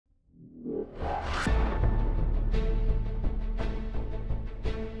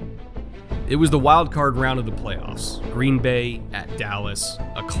It was the wild card round of the playoffs. Green Bay at Dallas,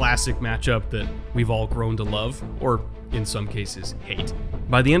 a classic matchup that we've all grown to love, or in some cases, hate.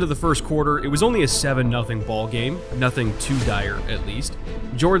 By the end of the first quarter, it was only a 7-0 ball game, nothing too dire at least.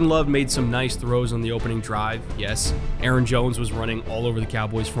 Jordan Love made some nice throws on the opening drive, yes. Aaron Jones was running all over the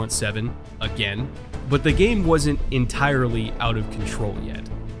Cowboys' front seven, again. But the game wasn't entirely out of control yet.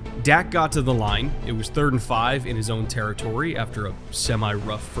 Dak got to the line. It was 3rd and 5 in his own territory after a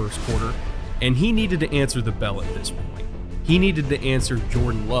semi-rough first quarter, and he needed to answer the bell at this point. He needed to answer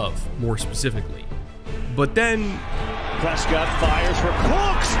Jordan Love, more specifically. But then Prescott fires for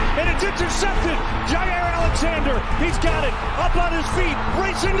Cooks, and it's intercepted. Jair Alexander, he's got it, up on his feet,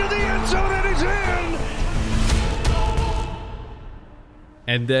 racing to the end zone, and he's in!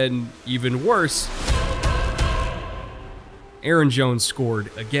 And then, even worse, Aaron Jones scored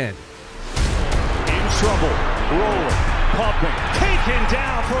again. In trouble, rolling, pumping, taken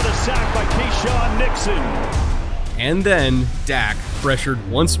down for the sack by Keyshawn Nixon. And then, Dak, pressured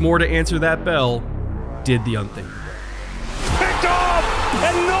once more to answer that bell, did the unthinkable. Picked off,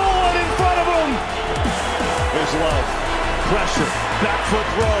 and no one in front of him. There's Love, pressure, back foot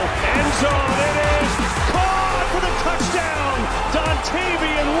throw, end zone, it is caught for the touchdown,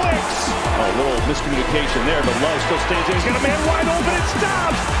 Dontavian Wicks. Oh, a little miscommunication there, but Love still stands there. He's got a man wide open, it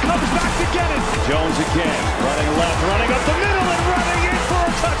stops, comes back to get it. Jones again, running left, running up the middle, and running in for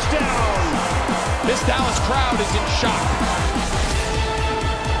a touchdown. This Dallas crowd is in shock.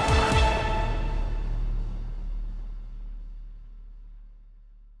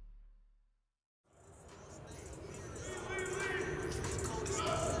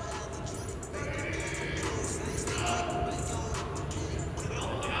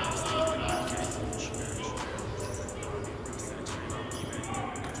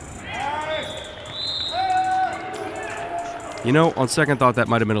 You know, on second thought, that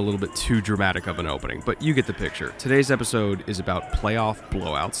might have been a little bit too dramatic of an opening, but you get the picture. Today's episode is about playoff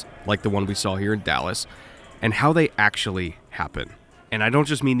blowouts, like the one we saw here in Dallas, and how they actually happen. And I don't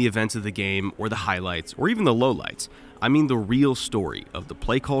just mean the events of the game, or the highlights, or even the lowlights. I mean the real story of the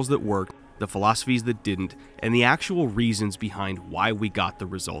play calls that worked, the philosophies that didn't, and the actual reasons behind why we got the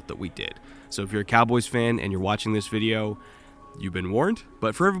result that we did. So if you're a Cowboys fan and you're watching this video, you've been warned.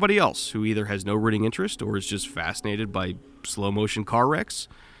 But for everybody else who either has no rooting interest or is just fascinated by slow motion car wrecks,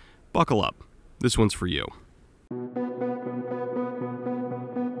 buckle up. This one's for you.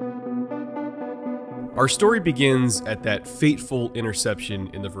 Our story begins at that fateful interception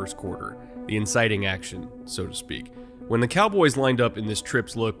in the first quarter, the inciting action, so to speak. When the Cowboys lined up in this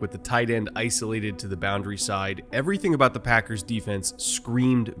trips look with the tight end isolated to the boundary side, everything about the Packers defense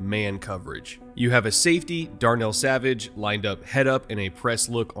screamed man coverage. You have a safety, Darnell Savage, lined up head up in a press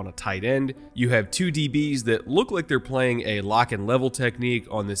look on a tight end. You have two DBs that look like they're playing a lock and level technique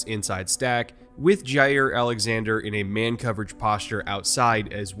on this inside stack, with Jair Alexander in a man coverage posture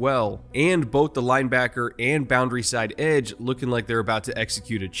outside as well, and both the linebacker and boundary side edge looking like they're about to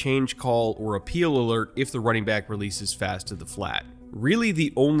execute a change call or appeal alert if the running back releases fast to the flat. Really,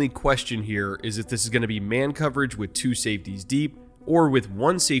 the only question here is if this is going to be man coverage with two safeties deep, or with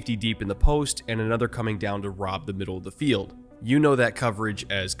one safety deep in the post and another coming down to rob the middle of the field. You know that coverage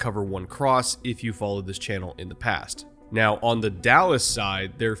as cover one cross if you followed this channel in the past. Now, on the Dallas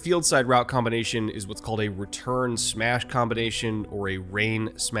side, their field side route combination is what's called a return smash combination or a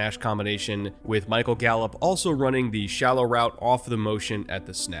rain smash combination, with Michael Gallup also running the shallow route off the motion at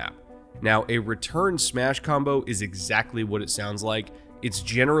the snap. Now, a return smash combo is exactly what it sounds like. It's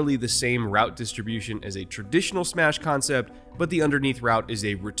generally the same route distribution as a traditional smash concept, but the underneath route is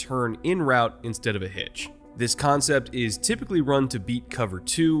a return in route instead of a hitch. This concept is typically run to beat cover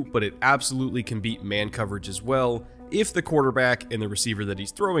 2, but it absolutely can beat man coverage as well, if the quarterback and the receiver that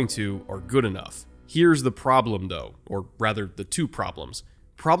he's throwing to are good enough. Here's the problem though, or rather the two problems.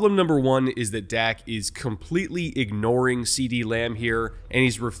 Problem number one is that Dak is completely ignoring CeeDee Lamb here, and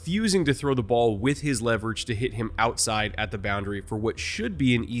he's refusing to throw the ball with his leverage to hit him outside at the boundary for what should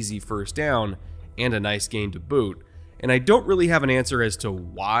be an easy first down and a nice gain to boot. And I don't really have an answer as to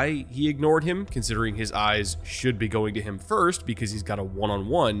why he ignored him, considering his eyes should be going to him first because he's got a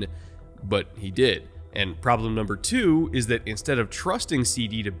one-on-one, but he did. And problem number two is that instead of trusting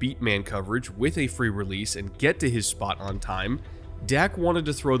CD to beat man coverage with a free release and get to his spot on time, Dak wanted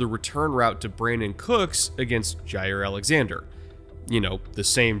to throw the return route to Brandon Cooks against Jair Alexander. You know, the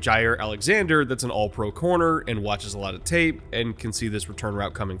same Jair Alexander that's an all-pro corner and watches a lot of tape and can see this return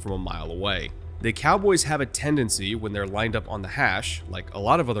route coming from a mile away. The Cowboys have a tendency when they're lined up on the hash, like a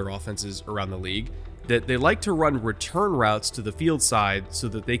lot of other offenses around the league, that they like to run return routes to the field side so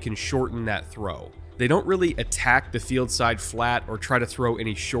that they can shorten that throw. They don't really attack the field side flat or try to throw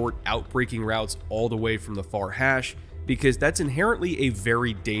any short outbreaking routes all the way from the far hash, because that's inherently a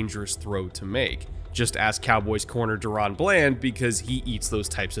very dangerous throw to make. Just ask Cowboys corner Deron Bland, because he eats those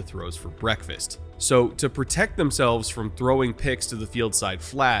types of throws for breakfast. So to protect themselves from throwing picks to the field side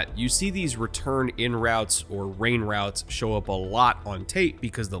flat, you see these return in routes or rain routes show up a lot on tape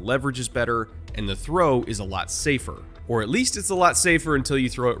because the leverage is better and the throw is a lot safer. Or at least it's a lot safer until you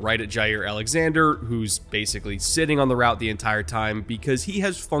throw it right at Jair Alexander, who's basically sitting on the route the entire time because he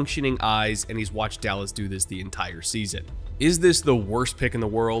has functioning eyes and he's watched Dallas do this the entire season. Is this the worst pick in the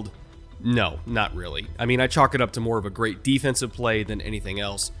world? No, not really. I mean, I chalk it up to more of a great defensive play than anything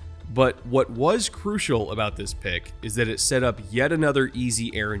else. But what was crucial about this pick is that it set up yet another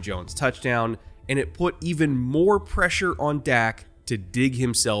easy Aaron Jones touchdown, and it put even more pressure on Dak to dig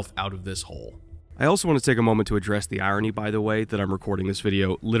himself out of this hole. I also want to take a moment to address the irony, by the way, that I'm recording this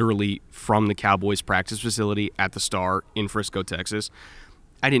video literally from the Cowboys practice facility at the Star in Frisco, Texas.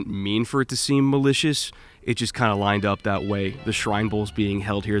 I didn't mean for it to seem malicious. It just kind of lined up that way. The Shrine Bowl's being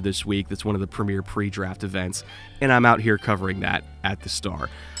held here this week. That's one of the premier pre-draft events, and I'm out here covering that at the Star.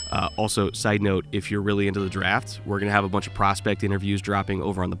 Also, side note, if you're really into the draft, we're going to have a bunch of prospect interviews dropping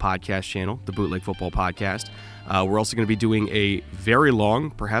over on the podcast channel, the Bootleg Football Podcast. We're also going to be doing a very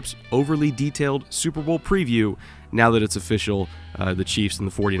long, perhaps overly detailed Super Bowl preview now that it's official. The Chiefs and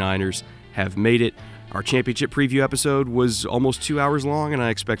the 49ers have made it. Our championship preview episode was almost 2 hours long, and I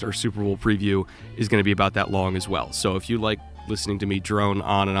expect our Super Bowl preview is going to be about that long as well. So if you like listening to me drone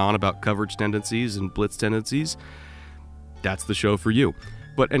on and on about coverage tendencies and blitz tendencies, that's the show for you.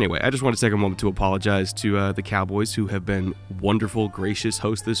 But anyway, I just want to take a moment to apologize to the Cowboys, who have been wonderful, gracious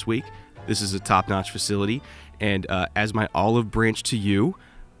hosts this week. This is a top-notch facility, and as my olive branch to you,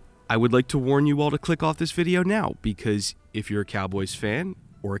 I would like to warn you all to click off this video now, because if you're a Cowboys fan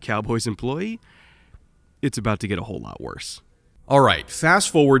or a Cowboys employee, it's about to get a whole lot worse. Alright,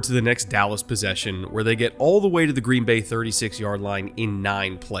 fast forward to the next Dallas possession, where they get all the way to the Green Bay 36-yard line in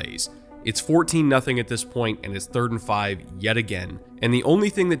 9 plays. It's 14-0 at this point, and it's 3rd and 5 yet again. And the only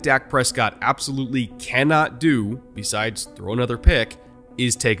thing that Dak Prescott absolutely cannot do, besides throw another pick,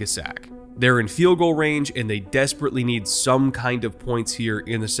 is take a sack. They're in field goal range, and they desperately need some kind of points here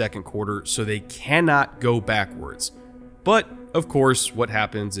in the second quarter, so they cannot go backwards. But, of course, what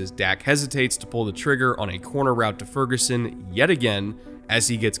happens is Dak hesitates to pull the trigger on a corner route to Ferguson yet again, as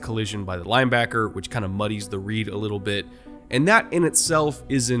he gets collisioned by the linebacker, which kind of muddies the read a little bit. And that in itself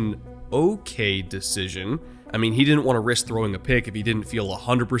is an okay decision. I mean, he didn't want to risk throwing a pick if he didn't feel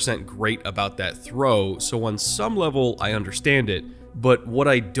 100% great about that throw, so on some level, I understand it. But what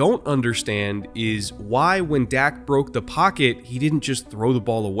I don't understand is why, when Dak broke the pocket, he didn't just throw the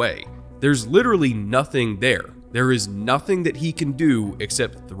ball away. There's literally nothing there. There is nothing that he can do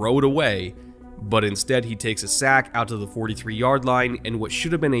except throw it away, but instead he takes a sack out to the 43-yard line, and what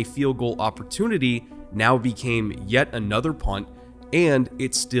should have been a field goal opportunity now became yet another punt, and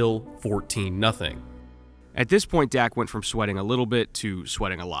it's still 14-0. At this point, Dak went from sweating a little bit to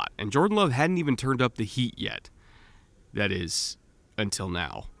sweating a lot, and Jordan Love hadn't even turned up the heat yet. That is, until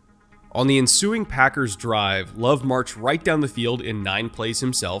now. On the ensuing Packers drive, Love marched right down the field in 9 plays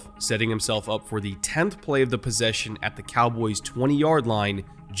himself, setting himself up for the 10th play of the possession at the Cowboys' 20-yard line,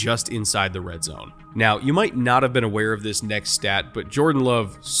 just inside the red zone. Now, you might not have been aware of this next stat, but Jordan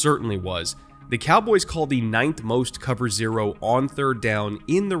Love certainly was. The Cowboys called the 9th most cover 0 on 3rd down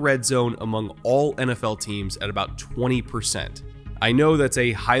in the red zone among all NFL teams at about 20%. I know that's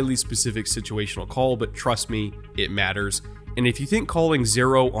a highly specific situational call, but trust me, it matters. And if you think calling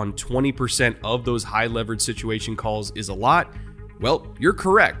 0 on 20% of those high leverage situation calls is a lot, well, you're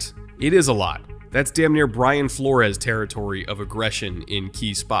correct. It is a lot. That's damn near Brian Flores territory of aggression in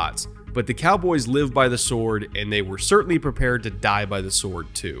key spots. But the Cowboys live by the sword, and they were certainly prepared to die by the sword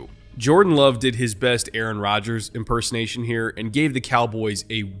too. Jordan Love did his best Aaron Rodgers impersonation here and gave the Cowboys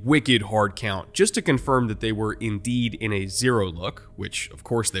a wicked hard count just to confirm that they were indeed in a 0 look, which of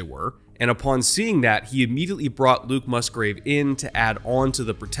course they were. And upon seeing that, he immediately brought Luke Musgrave in to add on to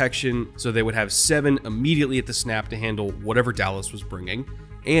the protection so they would have 7 immediately at the snap to handle whatever Dallas was bringing.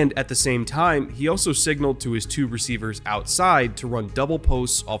 And at the same time, he also signaled to his 2 receivers outside to run double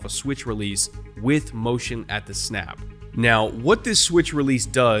posts off a switch release with motion at the snap. Now, what this switch release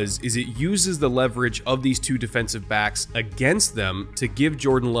does is it uses the leverage of these 2 defensive backs against them to give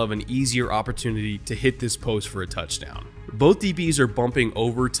Jordan Love an easier opportunity to hit this post for a touchdown. Both DBs are bumping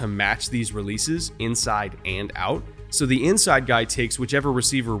over to match these releases inside and out, so the inside guy takes whichever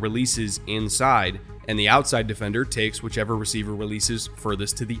receiver releases inside, and the outside defender takes whichever receiver releases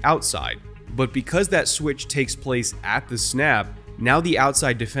furthest to the outside. But because that switch takes place at the snap, Now the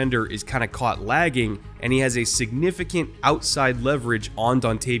outside defender is kind of caught lagging, and he has a significant outside leverage on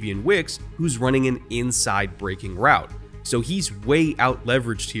Dontavian Wicks, who's running an inside breaking route. So he's way out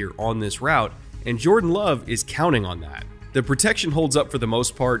leveraged here on this route, and Jordan Love is counting on that. The protection holds up for the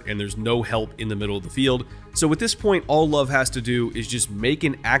most part, and there's no help in the middle of the field. So at this point, all Love has to do is just make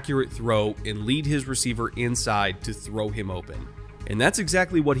an accurate throw and lead his receiver inside to throw him open. And that's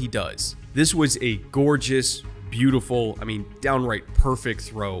exactly what he does. This was a gorgeous, beautiful, downright perfect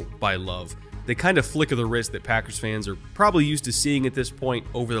throw by Love. The kind of flick of the wrist that Packers fans are probably used to seeing at this point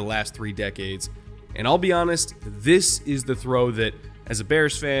over the last 3 decades. And I'll be honest, this is the throw that, as a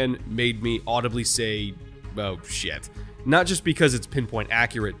Bears fan, made me audibly say, oh shit. Not just because it's pinpoint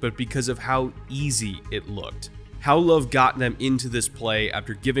accurate, but because of how easy it looked. How Love got them into this play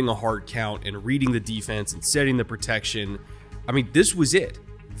after giving a hard count and reading the defense and setting the protection. This was it.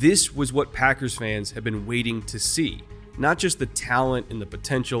 This was what Packers fans have been waiting to see. Not just the talent and the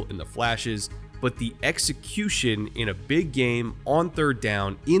potential and the flashes, but the execution in a big game on 3rd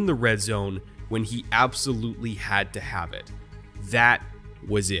down in the red zone when he absolutely had to have it. That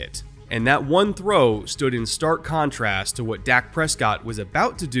was it. And that one throw stood in stark contrast to what Dak Prescott was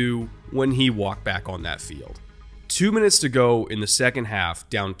about to do when he walked back on that field. 2 minutes to go in the second half,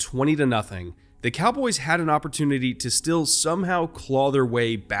 down 20-0, the Cowboys had an opportunity to still somehow claw their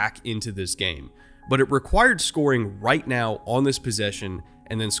way back into this game, but it required scoring right now on this possession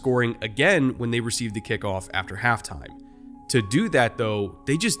and then scoring again when they received the kickoff after halftime. To do that though,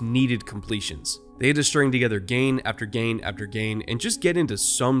 they just needed completions. They had to string together gain after gain after gain and just get into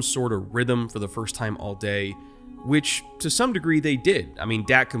some sort of rhythm for the first time all day, which to some degree they did.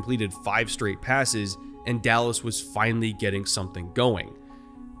 Dak completed 5 straight passes and Dallas was finally getting something going.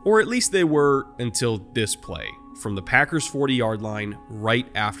 Or at least they were until this play, from the Packers' 40-yard line right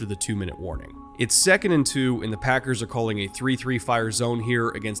after the 2-minute warning. It's 2nd and 2, and the Packers are calling a 3-3 fire zone here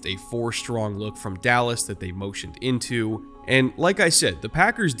against a 4-strong look from Dallas that they motioned into. And like I said, the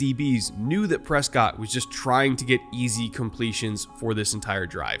Packers DBs knew that Prescott was just trying to get easy completions for this entire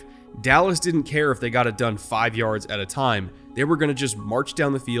drive. Dallas didn't care if they got it done 5 yards at a time. They were going to just march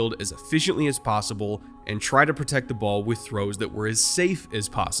down the field as efficiently as possible and try to protect the ball with throws that were as safe as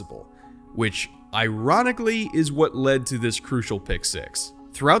possible, which ironically is what led to this crucial pick 6.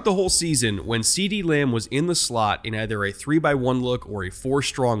 Throughout the whole season, when CeeDee Lamb was in the slot in either a 3-by-1 look or a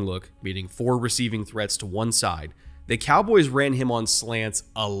 4-strong look, meaning 4 receiving threats to one side, the Cowboys ran him on slants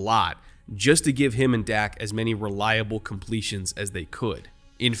a lot just to give him and Dak as many reliable completions as they could.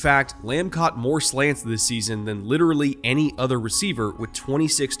 In fact, Lamb caught more slants this season than literally any other receiver with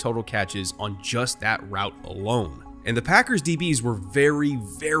 26 total catches on just that route alone. And the Packers DBs were very,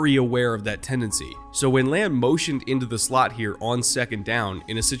 very aware of that tendency. So when Lamb motioned into the slot here on 2nd down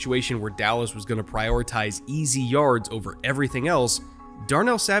in a situation where Dallas was going to prioritize easy yards over everything else,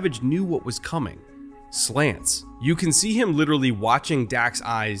 Darnell Savage knew what was coming. Slants. You can see him literally watching Dak's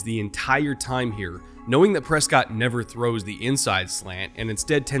eyes the entire time here, knowing that Prescott never throws the inside slant and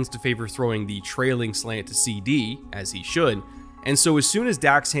instead tends to favor throwing the trailing slant to CD, as he should. And so as soon as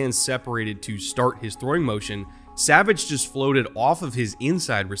Dak's hands separated to start his throwing motion, Savage just floated off of his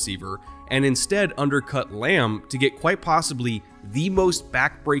inside receiver and instead undercut Lamb to get quite possibly the most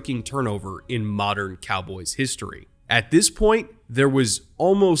back-breaking turnover in modern Cowboys history. At this point, there was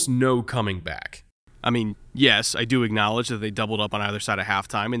almost no coming back. Yes, I do acknowledge that they doubled up on either side of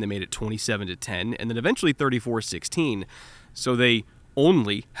halftime and they made it 27-10 and then eventually 34-16. So they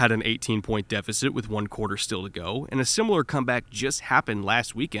only had an 18-point deficit with 1 quarter still to go, and a similar comeback just happened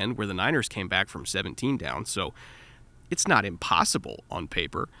last weekend where the Niners came back from 17 down, so it's not impossible on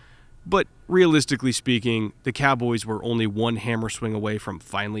paper. But realistically speaking, the Cowboys were only 1 hammer swing away from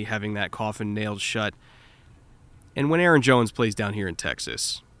finally having that coffin nailed shut. And when Aaron Jones plays down here in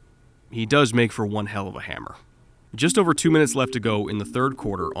Texas, he does make for one hell of a hammer. Just over 2 minutes left to go in the 3rd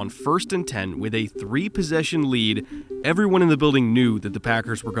quarter on 1st and 10 with a 3-possession lead, everyone in the building knew that the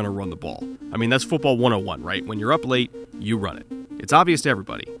Packers were going to run the ball. That's football 101, right? When you're up late, you run it. It's obvious to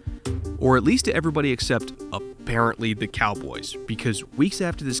everybody. Or at least to everybody except apparently the Cowboys, because weeks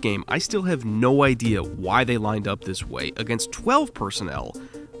after this game, I still have no idea why they lined up this way against 12 personnel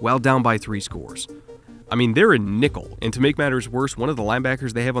while down by 3 scores. They're in nickel, and to make matters worse, one of the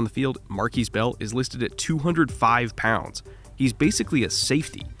linebackers they have on the field, Marquise Bell, is listed at 205 pounds. He's basically a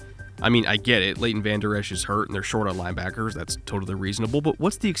safety. I get it, Leighton Vander Esch is hurt and they're short on linebackers, that's totally reasonable, but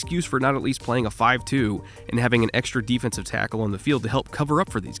what's the excuse for not at least playing a 5-2 and having an extra defensive tackle on the field to help cover up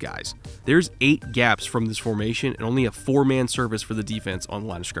for these guys? There's 8 gaps from this formation and only a 4-man service for the defense on the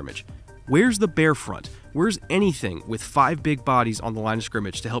line of scrimmage. Where's the bear front? Where's anything with 5 big bodies on the line of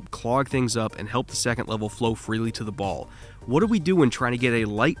scrimmage to help clog things up and help the second level flow freely to the ball? What are we doing trying to get a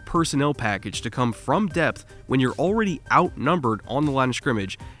light personnel package to come from depth when you're already outnumbered on the line of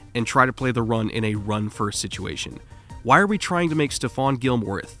scrimmage and try to play the run in a run-first situation? Why are we trying to make Stephon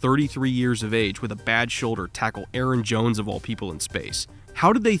Gilmore at 33 years of age with a bad shoulder tackle Aaron Jones of all people in space?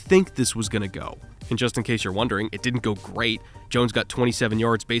 How did they think this was going to go? And just in case you're wondering, it didn't go great. Jones got 27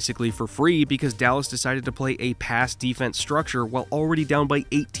 yards basically for free because Dallas decided to play a pass defense structure while already down by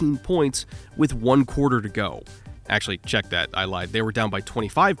 18 points with 1 quarter to go. Actually, check that, I lied. They were down by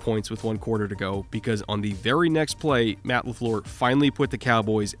 25 points with 1 quarter to go because on the very next play, Matt LaFleur finally put the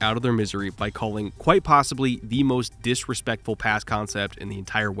Cowboys out of their misery by calling quite possibly the most disrespectful pass concept in the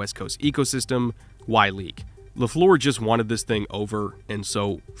entire West Coast ecosystem, Y-League. LaFleur just wanted this thing over, and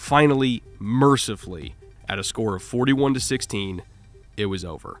so finally, mercifully, at a score of 41-16, it was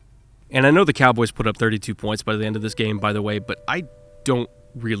over. And I know the Cowboys put up 32 points by the end of this game, by the way, but I don't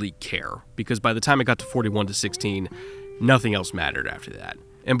really care, because by the time it got to 41-16, nothing else mattered after that.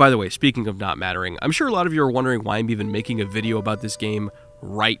 And by the way, speaking of not mattering, I'm sure a lot of you are wondering why I'm even making a video about this game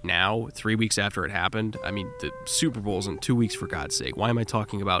right now, 3 weeks after it happened. I mean, the Super Bowl's in 2 weeks, for God's sake. Why am I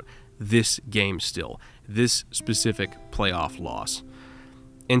talking about this game still? This specific playoff loss?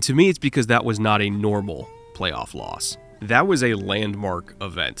 And to me, it's because that was not a normal playoff loss. That was a landmark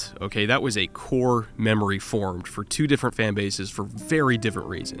event, okay? That was a core memory formed for 2 different fan bases for very different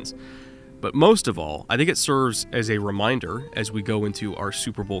reasons. But most of all, I think it serves as a reminder as we go into our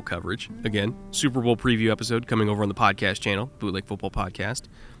Super Bowl coverage. Again, Super Bowl preview episode coming over on the podcast channel, Bootleg Football Podcast.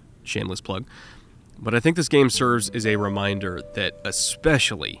 Shameless plug. But I think this game serves as a reminder that,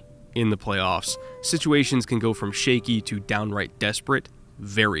 especially in the playoffs, situations can go from shaky to downright desperate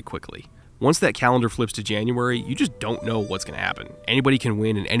very quickly. Once that calendar flips to January, you just don't know what's going to happen. Anybody can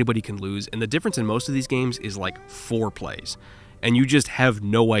win and anybody can lose, and the difference in most of these games is like 4 plays. And you just have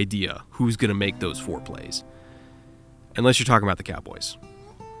no idea who's going to make those 4 plays. Unless you're talking about the Cowboys.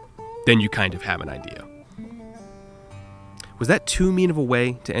 Then you kind of have an idea. Was that too mean of a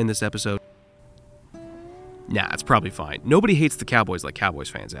way to end this episode? Nah, it's probably fine. Nobody hates the Cowboys like Cowboys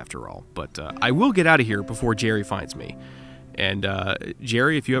fans after all. But I will get out of here before Jerry finds me. And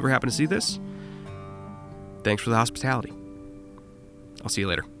Jerry, if you ever happen to see this, thanks for the hospitality. I'll see you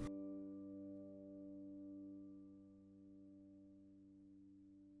later.